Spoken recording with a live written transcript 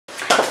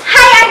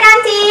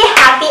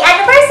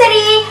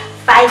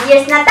5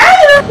 years na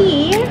tayo!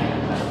 Here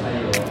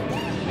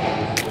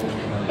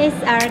is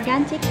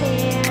Argante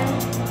Care.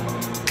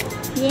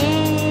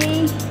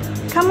 Yay!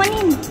 Come on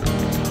in.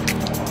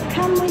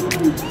 Come on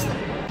in.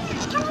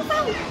 Come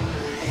on.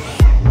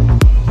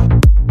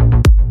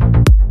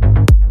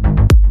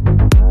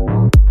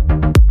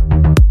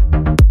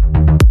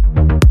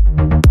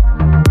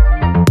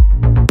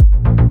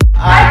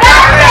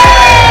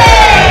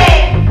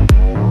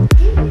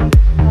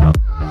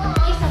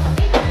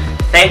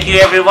 Thank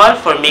you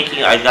everyone for making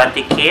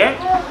Argante Care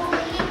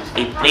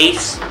a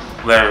place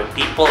where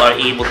people are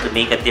able to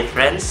make a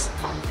difference.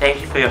 Thank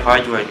you for your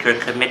hard work, your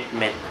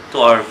commitment to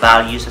our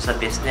values as a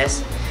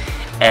business,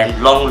 and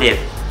long live.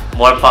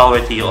 More power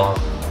to you all.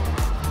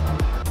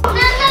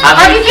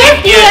 Happy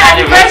 50th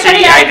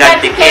anniversary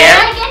Argante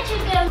Care!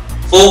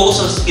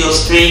 Focus on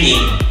skills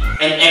training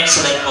and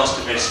excellent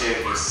customer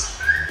service.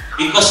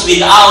 Because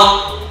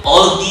without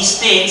all of these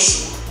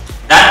things,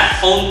 that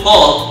phone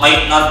call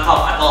might not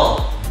come at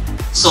all.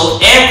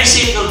 So every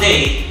single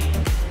day,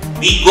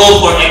 we go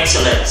for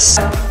excellence.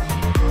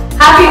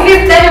 Happy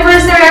 5th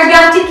anniversary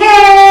Argante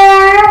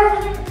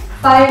Care!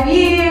 5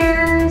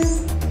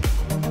 years!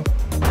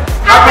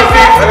 Happy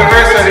 5th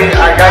anniversary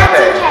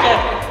Argante!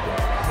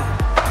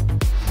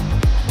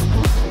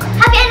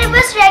 Happy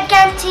anniversary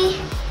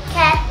Argante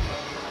Care!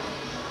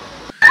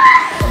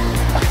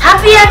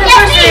 Happy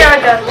anniversary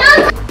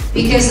Argante!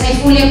 Because I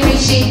fully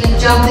appreciate the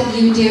job that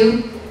you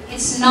do.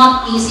 It's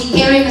not easy.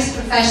 Caring as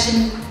a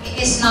profession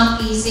is not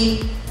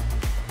easy,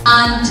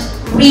 and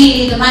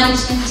really the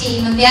management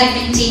team and the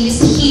admin team is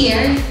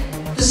here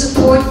to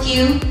support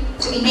you,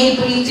 to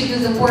enable you to do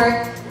the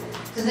work,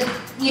 the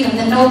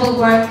noble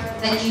work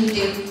that you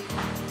do,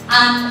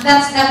 and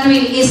that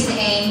really is the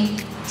aim.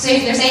 So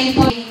if there's any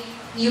point,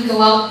 you go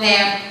out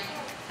there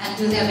and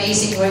do the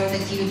amazing work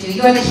that you do.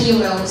 You're the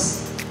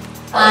heroes,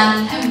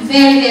 and I'm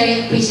very,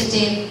 very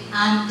appreciative.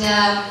 And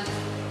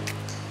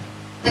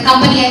the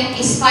company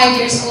is 5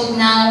 years old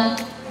now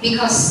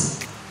because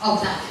of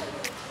that.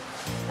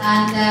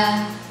 And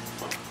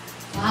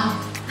wow,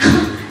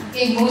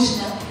 very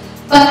emotional.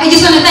 But I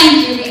just want to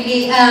thank you,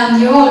 really.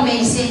 You're all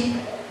amazing.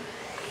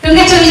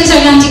 Congratulations,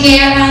 Argante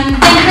Care,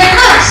 and thank you very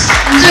much.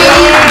 Enjoy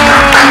the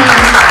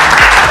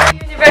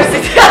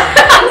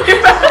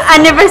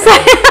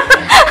Anniversary.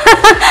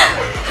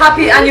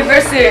 Happy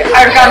anniversary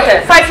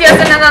Argante! 5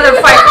 years and another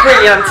 5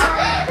 brilliant!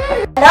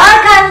 Hello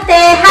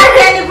Argante,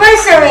 happy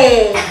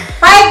anniversary!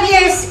 5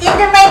 years in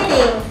the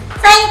making.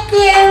 Thank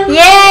you!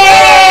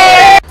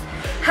 Yay!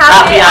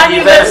 Happy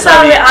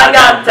anniversary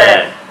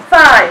Argante!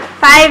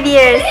 5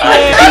 years.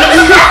 Yay!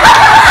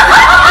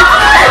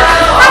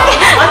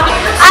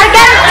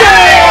 Argante!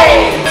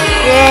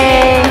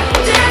 Yay!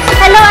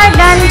 Hello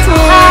Argante!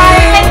 Hi,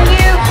 thank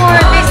you for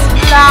this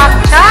vlog.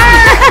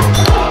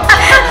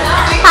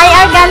 Hi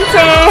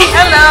Argante!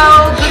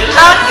 Hello! Good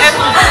luck and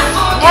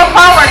more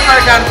power to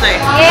Argante!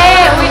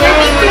 Yeah, we are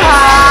really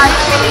hot.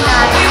 Really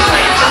nice.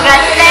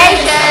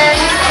 Congratulations!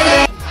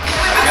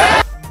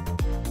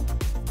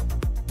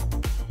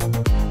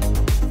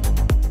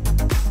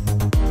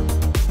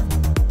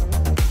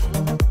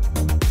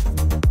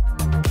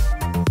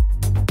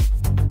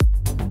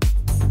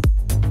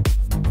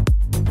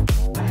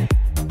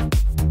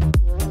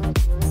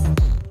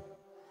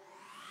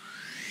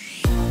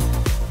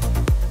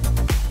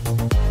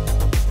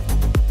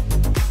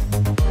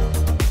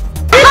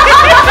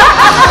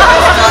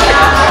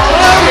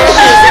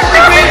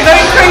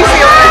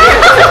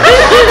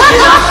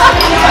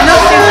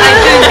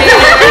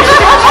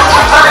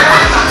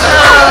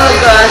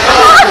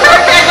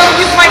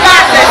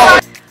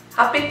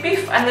 Happy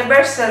 5th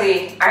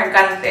anniversary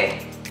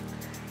Argante!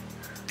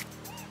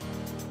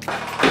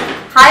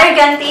 Hi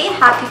Argante,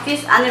 happy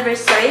 5th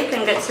anniversary.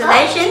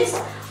 Congratulations.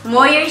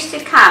 More years to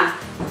come.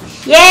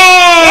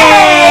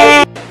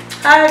 Yay!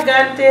 Hi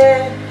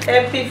Argante,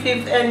 happy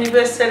 5th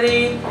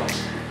anniversary.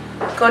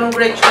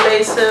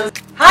 Congratulations.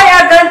 Hi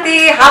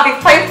Argante! Happy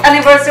 5th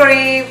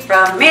anniversary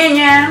from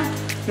Mania!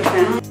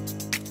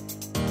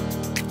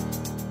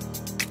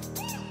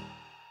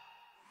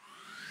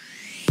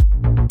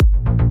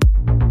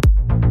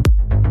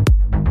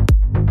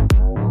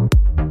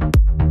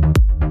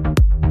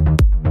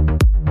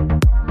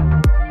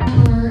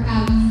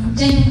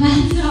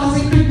 gentleman, our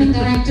recruitment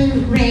director,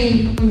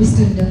 Ray from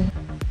Swindon.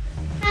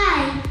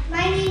 Hi,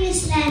 my name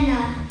is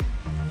Lena.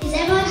 Is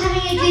everyone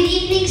having a good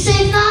evening so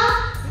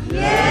far?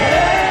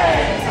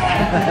 Yes!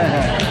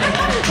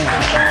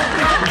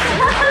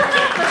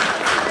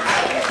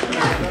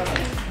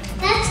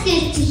 That's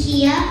good to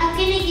hear. I'm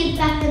going to give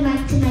back the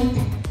mic to my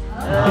dad.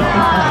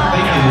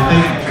 Thank you.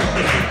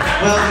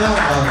 Well,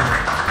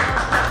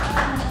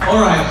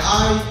 alright,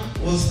 I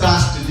was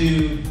tasked to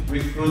do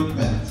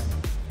recruitment.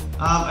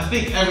 I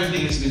think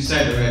everything has been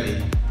said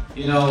already.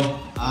 You know,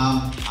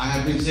 I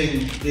have been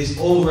saying this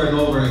over and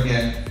over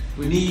again.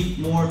 We need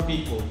more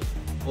people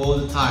all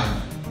the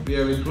time. We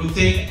are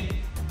recruiting.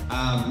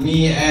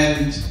 Me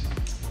and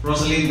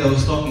Rosalinda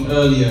was talking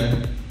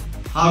earlier.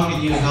 How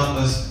can you help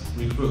us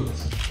recruit?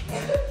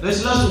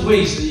 There's lots of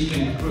ways that you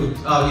can recruit.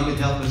 You can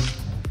help us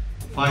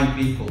find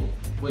people,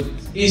 well,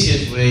 the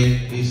easiest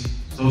way is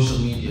social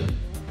media.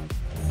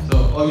 So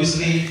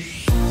obviously,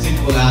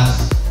 simple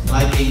as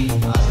liking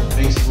us on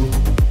Facebook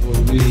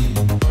will really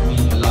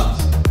mean a lot.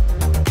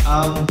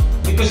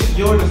 Because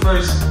you're the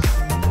first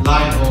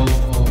line of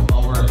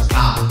our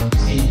staff.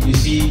 You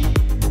see,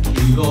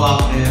 you go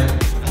out there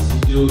as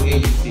you do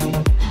agency,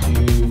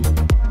 you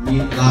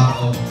meet a lot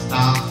of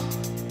staff,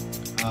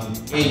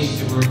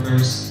 agency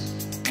workers,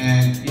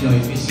 and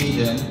if you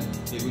see them,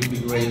 it would be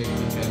great if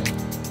you can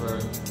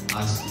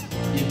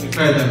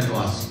refer them to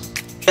us.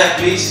 Yeah,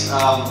 please,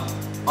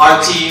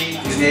 our team,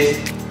 Eunice,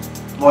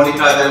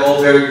 Monica, they're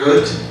all very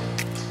good.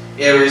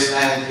 Aries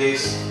and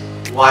his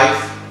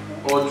wife,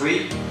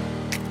 Audrey,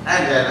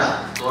 and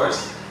Lena, of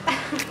course.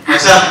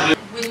 Myself.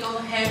 We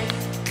don't have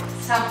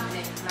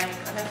something like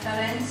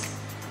reference,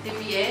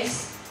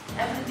 DPS,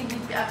 everything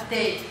will be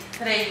updated,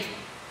 trained.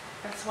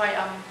 That's why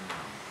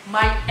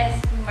my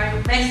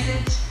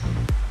message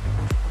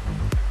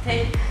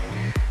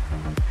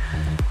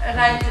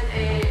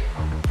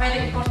very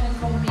important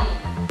for me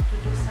to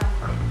do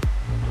something,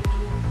 to do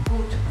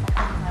good for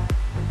everyone.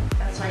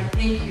 That's why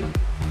thank you.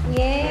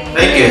 Yay!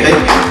 Thank you.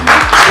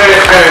 Very,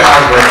 very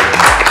hard work.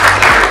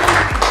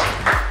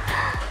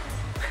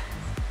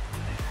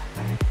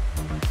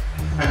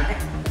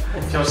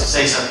 She wants to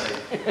say something.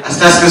 As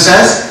Tasco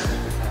says?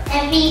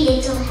 Every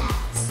little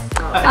helps.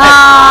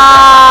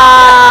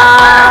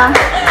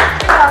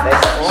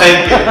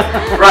 Thank you.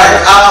 Right,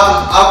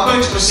 I'm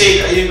going to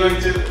proceed. Are you going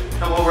to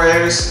come over,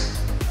 Aries?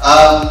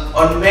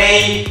 On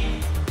May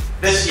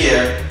this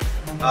year,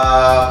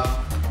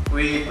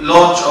 we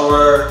launched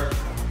our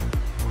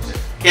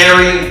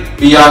Caring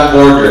Beyond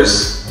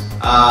Borders.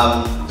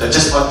 I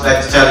just want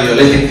to tell you a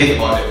little thing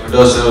about it for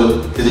those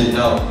who didn't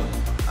know.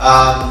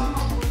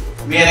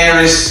 Me and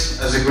Aries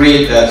has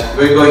agreed that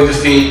we're going to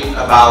feed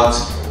about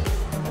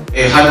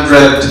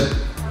 100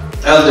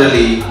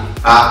 elderly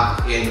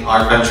back in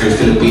our country,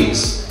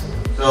 Philippines.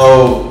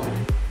 So,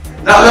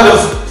 not a lot of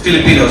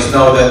Filipinos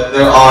know that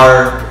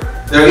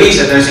there is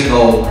a nursing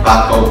home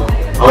back home.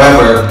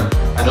 However,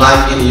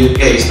 unlike in the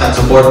UK, it's not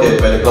supported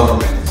by the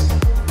government.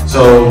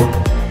 So,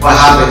 what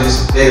happens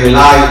is they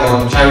rely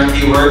on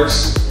charity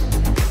works.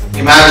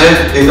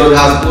 Imagine they don't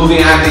have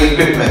moving handling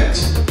equipment,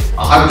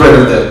 100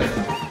 of them.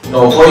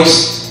 No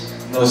hoist,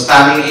 no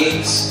standing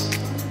aids,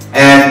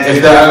 and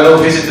if there are no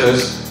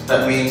visitors,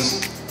 that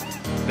means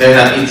they're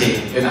not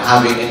eating, they're not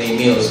having any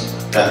meals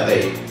that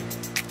day.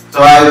 So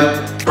I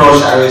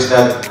approached Aries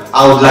that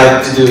I would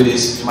like to do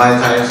this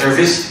humanitarian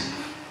service,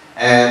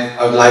 and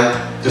I would like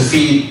to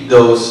feed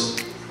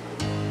those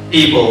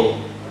people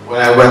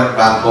when I went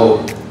back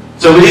home.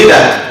 So we did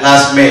that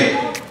last May,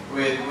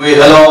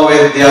 along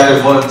with the other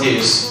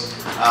volunteers,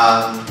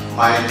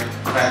 my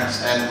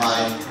friends and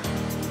my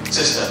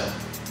sister.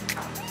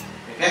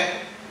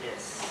 Okay?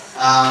 Yes.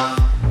 I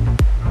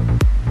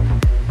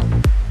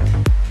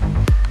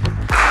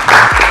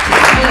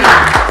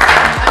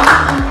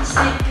want to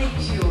say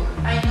thank you.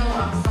 I know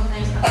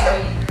sometimes I'm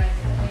very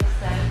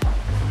interested,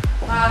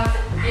 but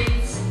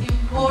it's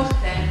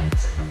important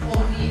for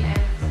me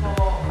and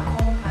for a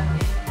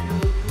company to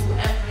do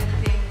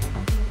everything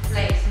in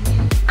place.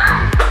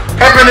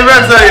 Happy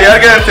anniversary,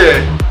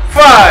 Argante!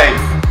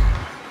 5!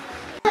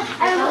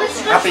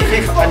 Happy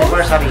 5th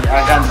anniversary,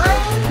 Argante!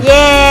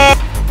 Yay!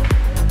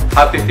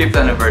 Happy 5th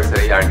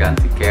anniversary,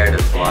 Argante Care.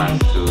 That's 1,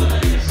 2,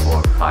 3,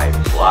 4,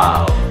 5.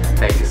 Wow!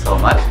 Thank you so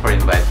much for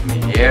inviting me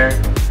here.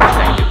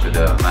 Thank you to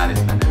the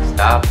management and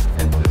staff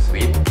and to the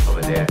suite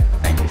over there.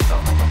 Thank you so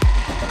much.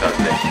 God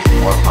bless you.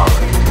 More power.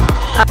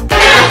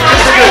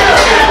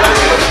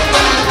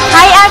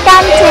 Hi,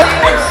 Argante!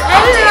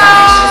 Hello!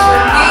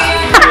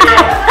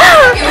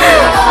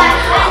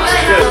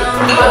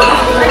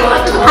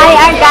 Hi,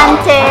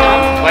 Argante!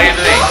 What are you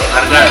doing,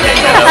 Argante?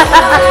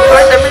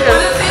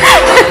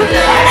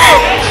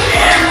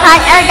 Hi,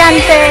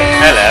 Argante!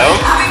 Hello.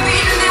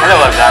 Hello,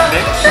 Argante.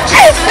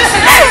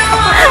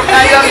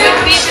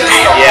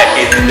 Yeah,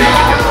 kids.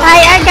 Hi,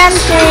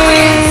 Argante!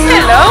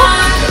 Hello.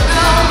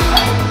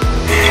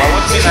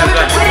 What's in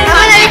Argante?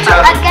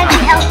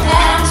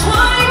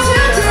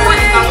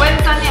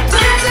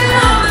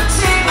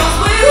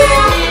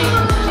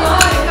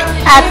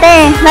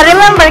 Ate,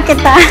 na-remember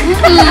kita.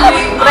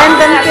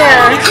 Brandon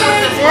Care.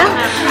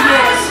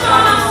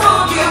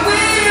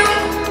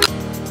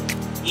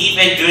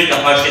 Even during the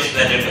harshest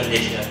weather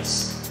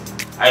conditions,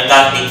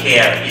 Argante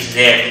Care is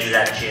there to do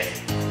that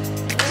shift.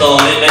 So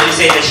when we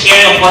say the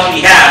sharing of what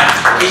we have,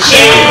 it's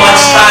sharing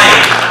what's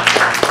time.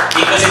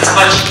 Because it's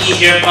much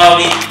easier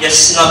probably to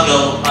just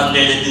snuggle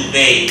under the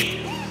duvet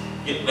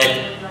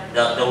when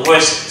the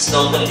worst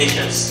snow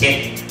conditions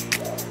hit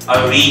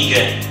our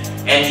region.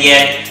 And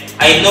yet,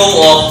 I know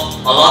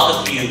of a lot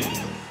of you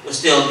who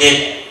still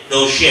did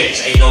those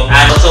shifts. I know,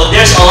 and so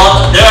there are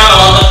a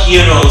lot of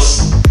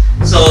heroes.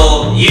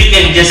 So you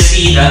can just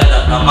see the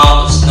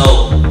amount of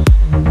snow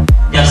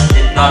just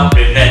did not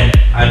prevent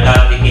our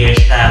Argante Care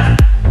staff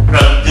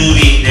from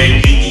doing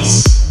their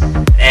duties.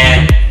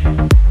 And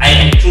I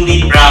am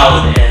truly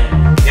proud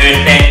and very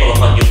thankful of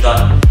what you've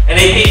done. And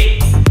I think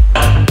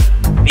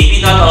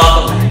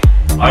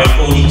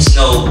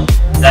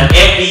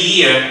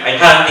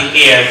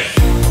here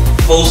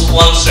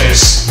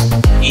co-sponsors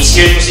a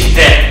circus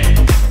event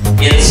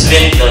in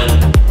Swindon,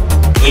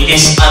 which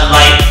is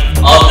unlike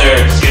other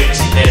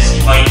circus events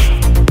you might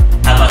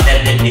have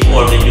attended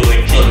before when you were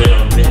children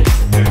or with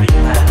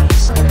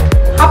families.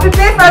 Happy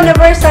 5th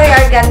anniversary,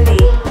 Argante!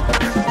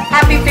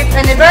 Happy 5th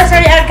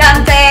anniversary,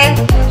 Argante!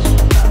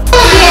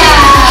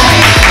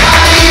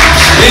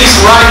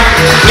 Please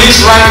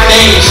write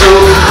names. So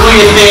who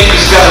you think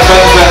is got a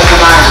best dress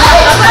tonight?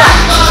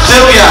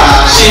 Sylvia.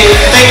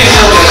 Thank you,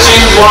 Sylvia.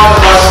 She's one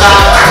of our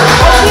staff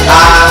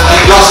in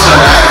Gloucester,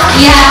 right?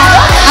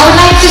 Yeah, I would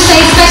like to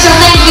say special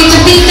thank you to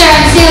Peter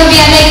and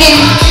Sylvia. They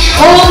came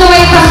all the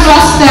way from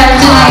Gloucester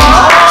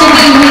tonight to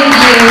be with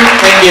you.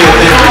 Thank you.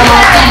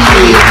 Thank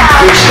you.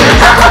 Appreciate it.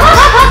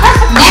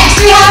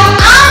 Next we have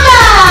Anna.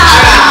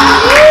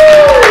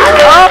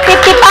 Oh,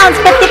 50 pounds,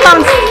 50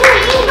 pounds!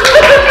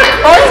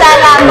 Oh,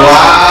 salamat!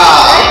 Wow.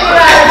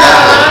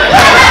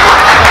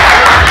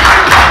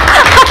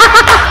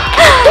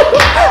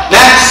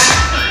 Next,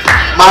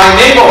 my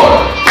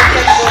neighbor,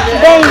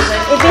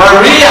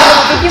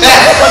 Marriotte.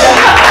 Tess.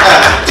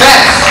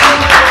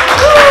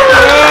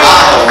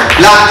 Wow.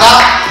 Black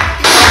up.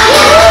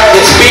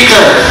 It's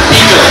Peter.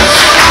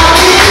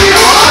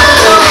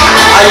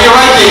 Are you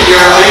writing?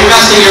 Are you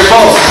casting your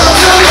phone?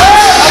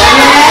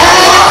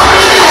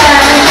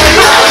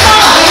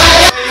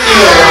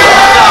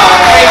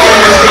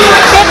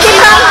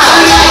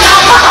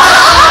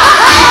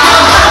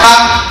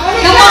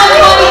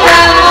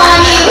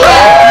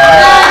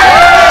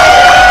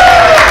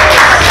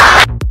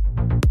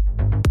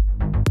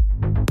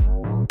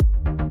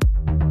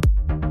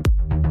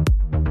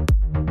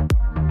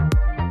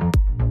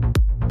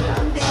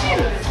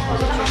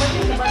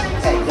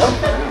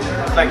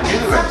 Like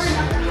universe.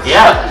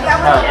 Yeah,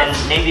 and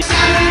maybe.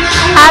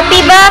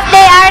 Happy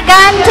birthday,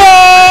 Argante!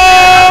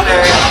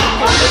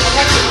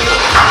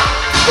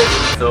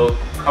 So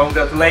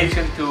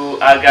congratulations to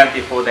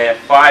Argante for their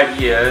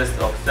 5 years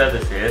of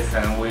services,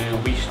 and we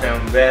wish them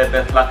very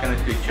best luck in the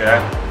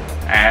future,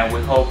 and we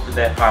hope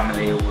their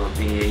family will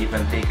be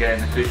even bigger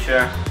in the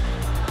future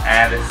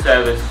and the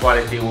service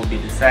quality will be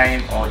the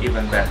same or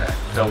even better.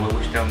 So we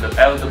wish them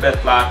all the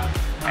best luck,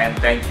 and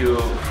thank you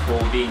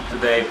for being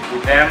today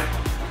with them.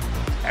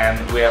 And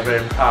we are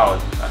very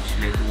proud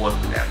actually to work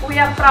with them. We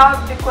are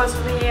proud because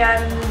we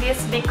are in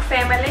this big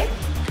family.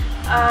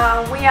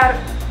 We are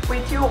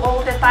with you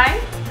all the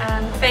time,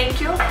 and thank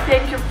you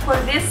for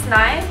this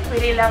night. We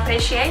really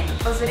appreciate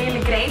it. It was really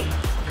great,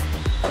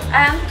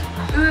 and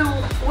we will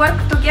work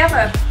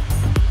together.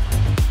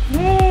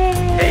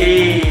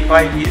 Hey,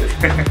 5 years.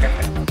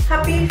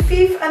 Happy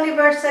 5th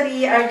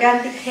anniversary,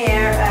 Argante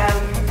Care.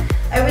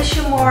 I wish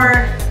you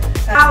more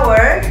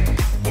power,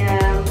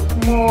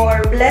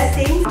 more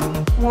blessings,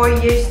 more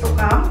years to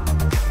come,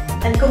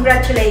 and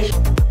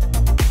congratulations.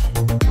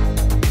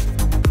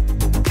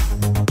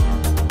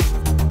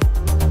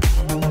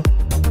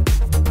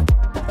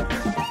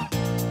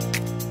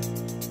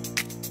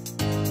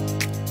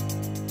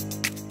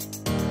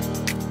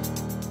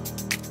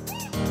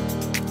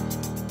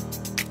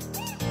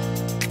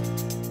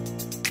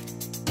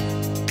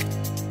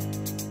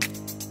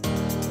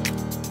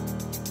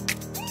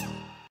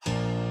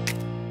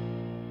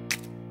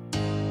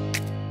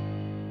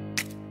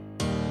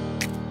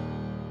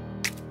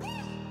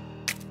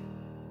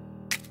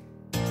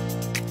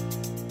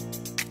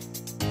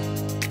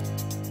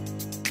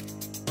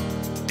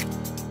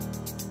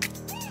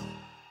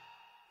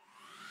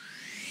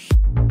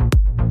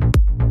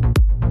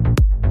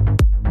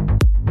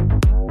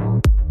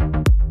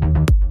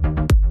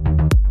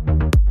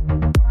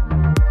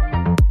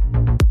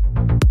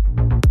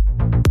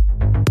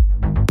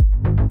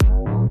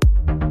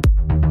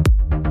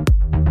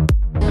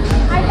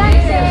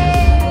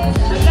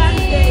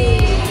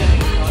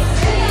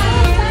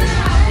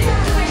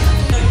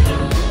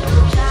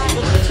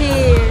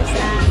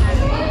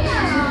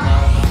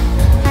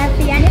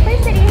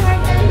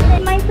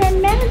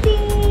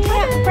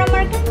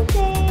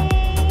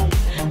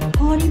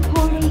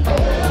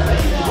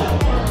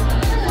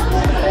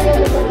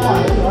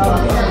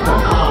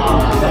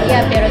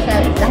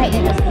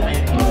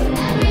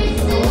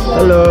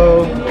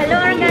 Hello. Hello,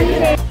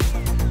 Argante.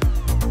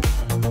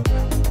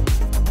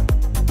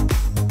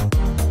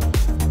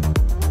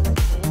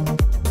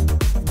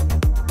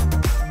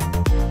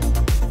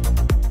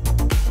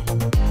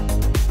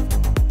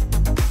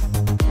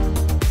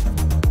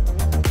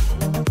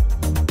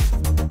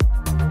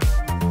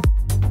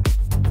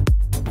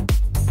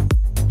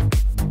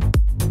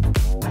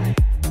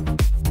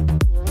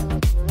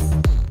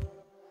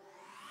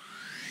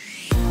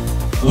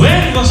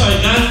 When was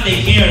Argante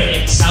here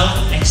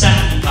exactly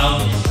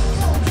founded?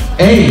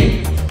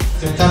 A.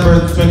 September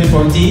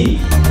 2014.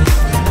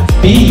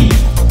 B.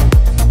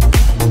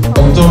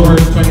 October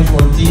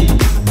 2014.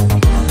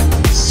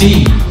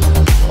 C.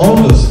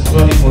 August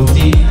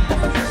 2014.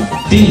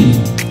 D.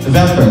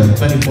 November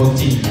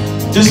 2014.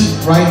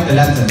 Just write the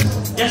letters.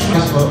 Just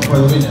for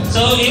the winner.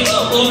 So it's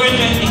October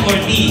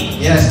 2014.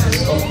 Yes,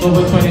 it's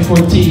October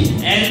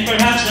 2014. And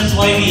perhaps that's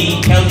why we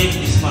held it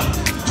this month.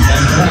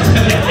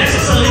 This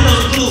is a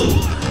little clue.